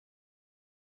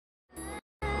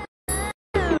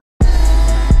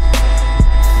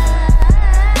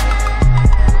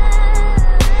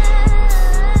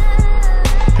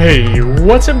Hey,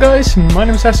 what's up guys? My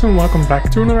name is Hassan, welcome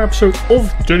back to another episode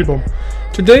of Dirty Bomb.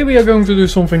 Today we are going to do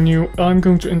something new. I'm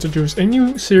going to introduce a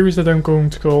new series that I'm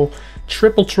going to call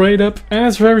Triple Trade Up, and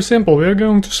it's very simple. We are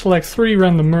going to select 3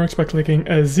 random mercs by clicking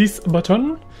this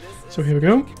button. So here we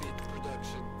go.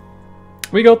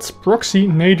 We got Proxy,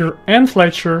 Nader and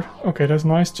Fletcher. Okay, that's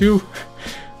nice too.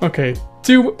 Okay,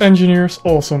 2 engineers,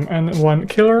 awesome, and 1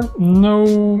 killer.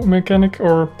 No mechanic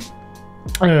or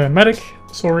medic,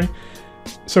 sorry.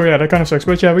 So yeah, that kind of sucks.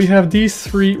 But yeah, we have these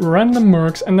 3 random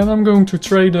mercs, and then I'm going to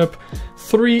trade up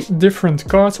 3 different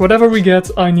cards. Whatever we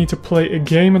get, I need to play a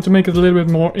game, and to make it a little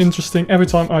bit more interesting, every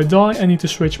time I die, I need to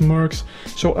switch mercs.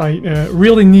 So I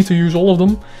really need to use all of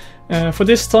them. For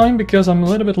this time, because I'm a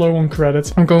little bit low on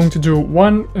credits, I'm going to do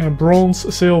 1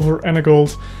 bronze, silver and a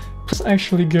gold. Let's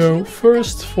actually go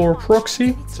first for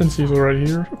Proxy, since he's already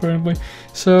here, apparently.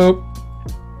 So,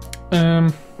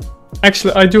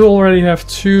 actually, I do already have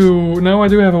 2... No, I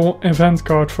do have an event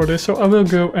card for this, so I will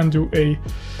go and do a...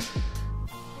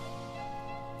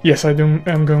 Yes,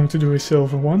 I'm going to do a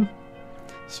silver one.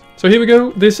 So here we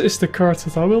go. This is the card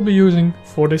that I will be using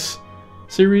for this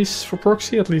series for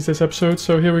Proxy, at least this episode.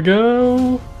 So here we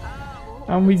go.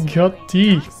 And we got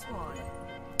the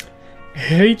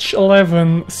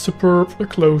H11 Superb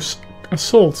Close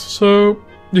Assault. So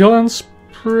the gun's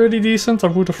pretty decent. I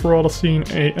would have rather seen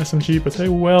a SMG, but hey,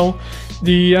 well.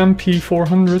 The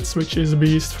MP400s, which is a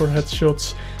beast for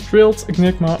headshots, Drilled,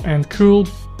 Enigma and Cool.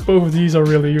 Both of these are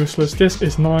really useless. This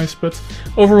is nice, but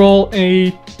overall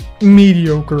a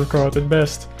mediocre card at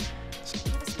best.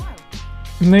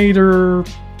 Nader,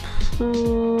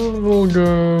 we'll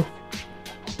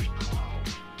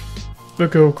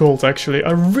go gold actually.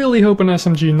 I really hope an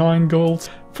SMG 9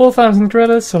 gold. 4,000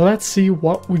 credits, so let's see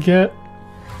what we get.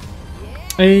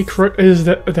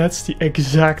 That's the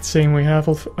exact same we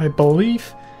have, I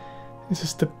believe.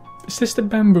 Is this the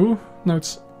bamboo? No,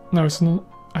 it's not.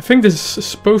 I think this is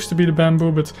supposed to be the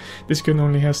bamboo, but this gun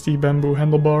only has the bamboo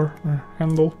handlebar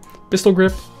handle. Pistol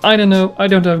grip. I don't know. I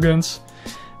don't have guns.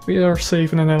 We are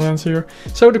safe in the Netherlands here.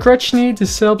 So the crutch need, the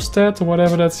self-stat, or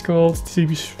whatever that's called.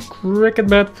 TB cricket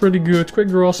bat, pretty good. Quick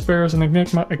draw spares and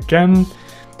Enigma again.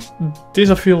 This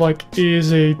I feel like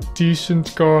is a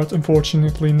decent card.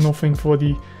 Unfortunately, nothing for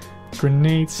the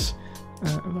grenades.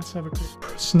 Let's have a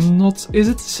quick. It's not. Is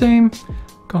it the same?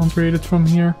 Can't read it from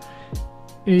here.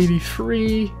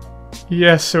 83.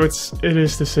 Yes, so it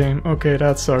is the same. Okay,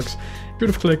 that sucks. Could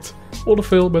have clicked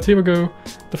autofill, but here we go.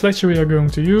 The Fletcher we are going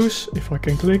to use, if I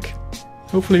can click.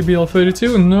 Hopefully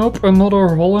BL32. Nope,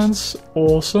 another Hollands.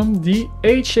 Awesome. The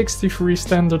H63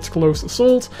 standard close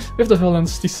assault with the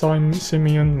Hollands, the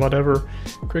Simeon, whatever.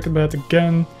 Cricket bat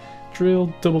again.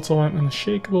 Drill, double time, and a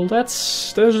shakeable.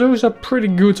 Those are pretty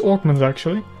good augments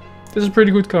actually. This is a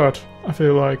pretty good card, I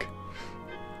feel like.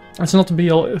 It's not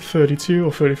BL32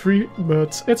 or 33,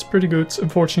 but it's pretty good.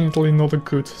 Unfortunately, not a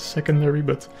good secondary,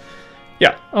 but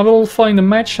yeah, I will find a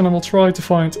match and I will try to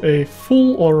find a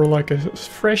full or like a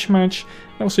fresh match.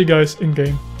 I'll see you guys in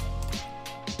game.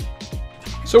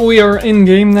 So we are in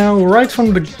game now. Right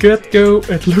from the get-go,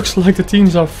 it looks like the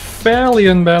teams are fairly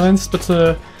unbalanced, but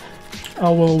I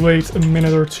will wait a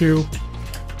minute or 2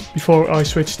 before I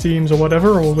switch teams or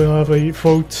whatever, or we'll have a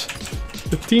vote,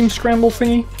 the team scramble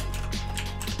thingy.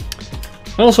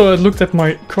 Also, I looked at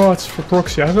my cards for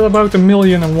Proxy. I have about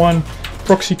 1,000,001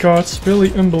 Proxy cards.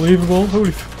 Really unbelievable. Holy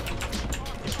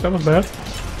f... That was bad.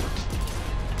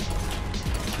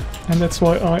 And that's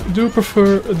why I do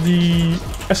prefer the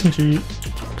SMG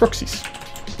Proxies.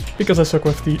 Because I suck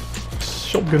with the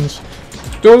shotguns.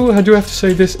 Though I do have to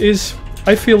say this is,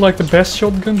 I feel like, the best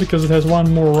shotgun because it has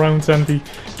 1 more round than the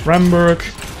Ramberg,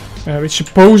 which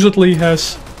supposedly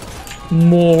has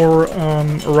more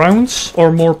rounds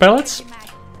or more pellets.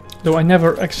 Though I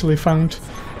never actually found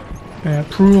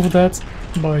proof of that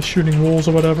by shooting walls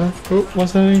or whatever. Oh,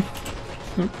 was that a...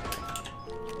 Nope.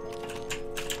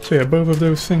 So yeah, both of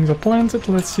those things are planted.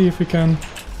 Let's see if we can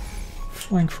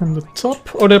flank from the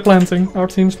top. Oh, they're planting. Our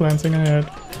team's planting ahead.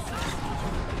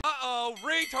 Uh-oh,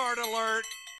 retard alert!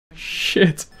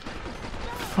 Shit.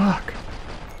 Fuck.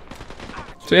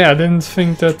 So yeah, I didn't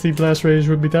think that the blast radius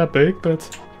would be that big, but...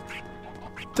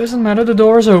 Doesn't matter, the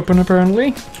door is open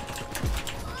apparently.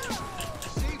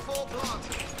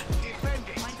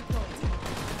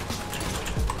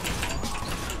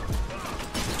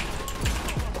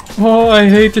 Oh, I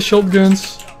hate the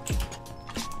shotguns.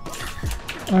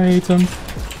 I hate them.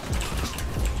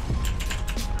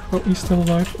 Oh, he's still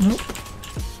alive. Nope.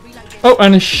 Oh,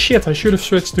 and shit, I should have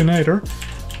switched to Nader.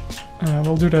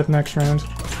 We'll do that next round.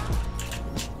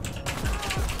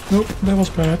 Nope, that was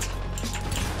bad.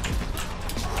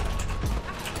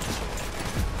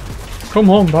 Come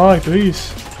on, die,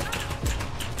 please.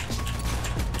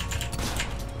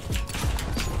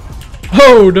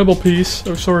 Oh, double piece.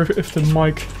 Oh, sorry if the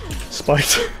mic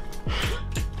spiked.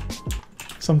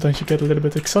 Sometimes you get a little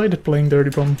bit excited playing Dirty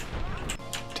Bomb.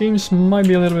 Teams might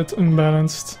be a little bit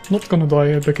unbalanced. Not gonna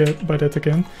die by that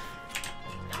again.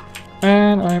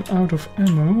 And I'm out of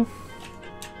ammo.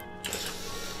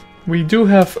 We do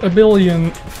have a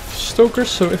billion stokers,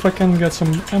 so if I can get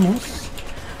some ammo.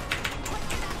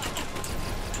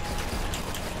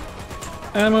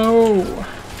 Ammo!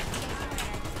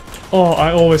 Oh,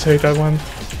 I always hate that one.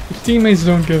 The teammates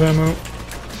don't give ammo.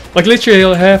 Like literally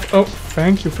I'll have... Oh,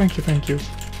 thank you, thank you, thank you.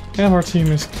 Half our team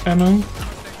is ammo.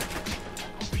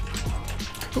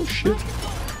 Oh shit.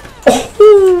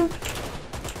 Oh!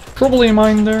 Probably a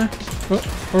mine there. Oh,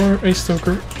 or a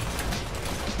stoker.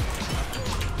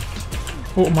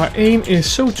 Oh, my aim is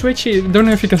so twitchy. I don't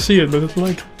know if you can see it, but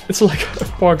it's like a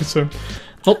Parkinson.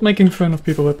 Not making fun of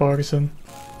people with Parkinson.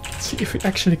 Let's see if we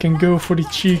actually can go for the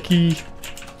cheeky...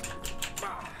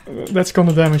 That's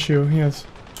gonna damage you, yes.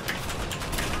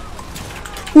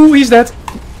 Ooh, he's dead!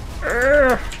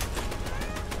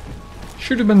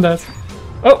 Should have been dead.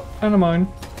 Oh, and a mine.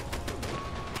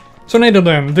 So neither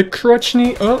then, the crutch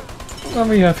knee. Oh, what do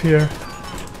we have here?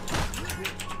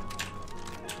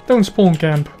 Don't spawn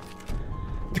camp.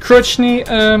 The crutch knee,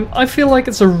 I feel like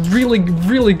it's a really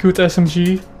good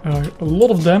SMG. A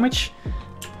lot of damage.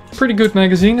 Pretty good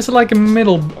magazine. It's like a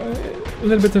middle, a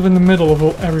little bit of in the middle of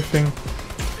everything.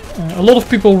 A lot of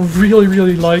people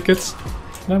really like it.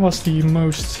 That was the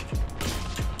most...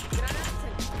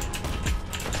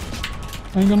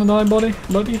 Are you gonna die, buddy?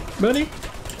 Buddy?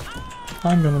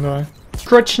 I'm gonna die.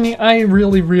 Crutch knee, I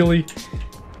really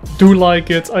do like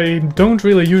it. I don't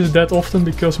really use it that often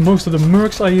because most of the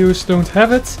Mercs I use don't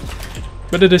have it.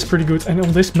 But it is pretty good. And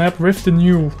on this map with the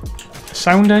new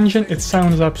sound engine, it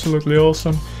sounds absolutely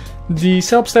awesome. The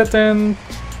Selbstat and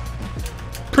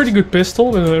pretty good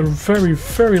pistol with a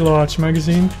very large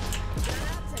magazine.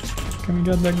 Can we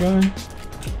get that guy?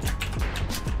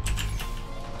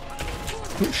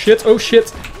 Oh shit, oh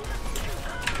shit.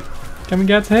 Can we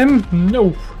get him?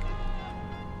 No.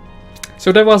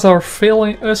 So that was our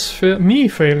failing, me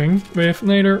failing with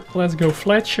Nader. Let's go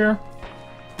Fletcher.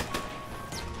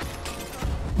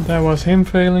 That was him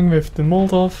failing with the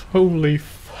Molotov. Holy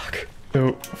fuck.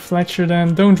 So Fletcher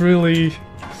then, don't really...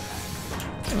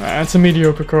 it's a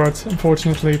mediocre card,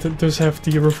 unfortunately. It does have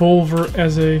the revolver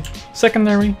as a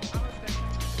secondary.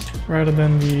 Rather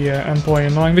than the Empire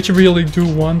 9, which you really do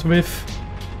want with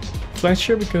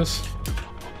Fletcher, because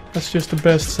that's just the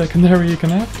best secondary you can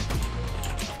have.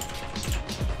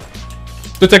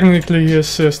 But technically his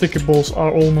sticky balls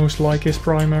are almost like his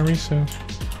primary, so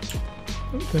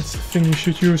that's the thing you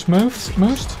should use most.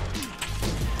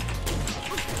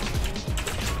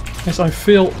 As I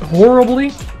fail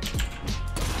horribly.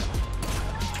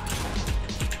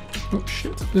 Oh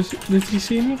shit, did he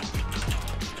see me?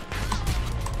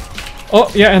 Oh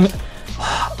yeah, and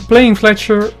playing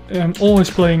Fletcher, I'm always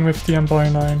playing with the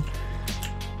Empire 9.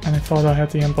 And I thought I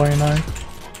had the Empire 9.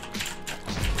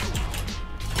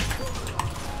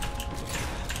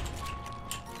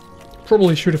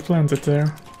 Probably should have planted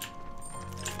there.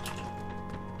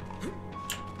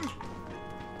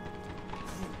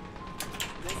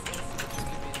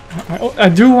 I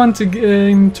do want the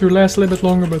game to last a little bit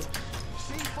longer, but...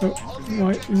 Oh,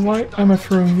 why am I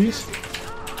throwing these?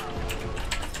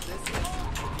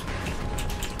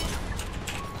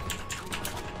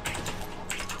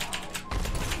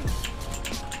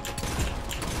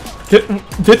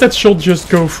 Did that shot just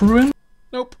go through him?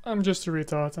 Nope, I'm just a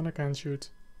retard and I can't shoot.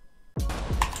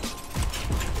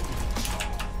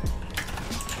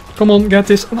 Come on, get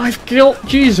this knife kill!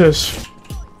 Jesus!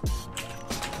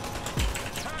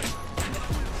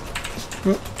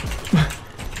 Oh.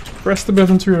 Press the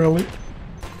button too early.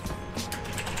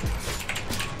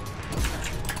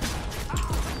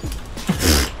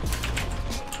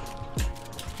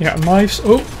 Yeah, knives.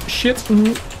 Oh, shit.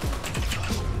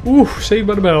 Ooh, saved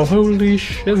by the bell. Holy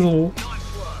shizzle.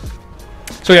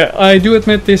 So yeah, I do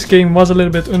admit this game was a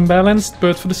little bit unbalanced,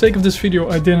 but for the sake of this video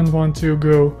I didn't want to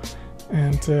go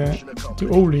and do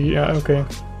only, yeah, okay.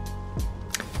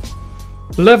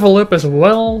 Level up as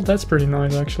well, that's pretty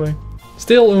nice actually.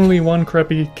 Still only one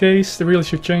crappy case, they really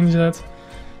should change that.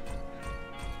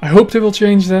 I hope they will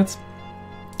change that.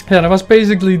 Yeah, that was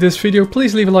basically this video.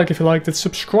 Please leave a like if you liked it,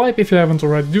 subscribe if you haven't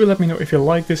already, do let me know if you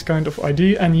like this kind of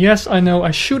idea. And yes, I know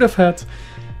I should have had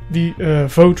the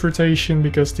vote rotation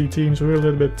because the teams were a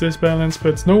little bit disbalanced,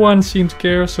 but no one seemed to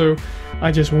care, so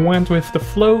I just went with the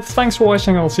flow. Thanks for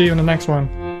watching, I'll see you in the next one.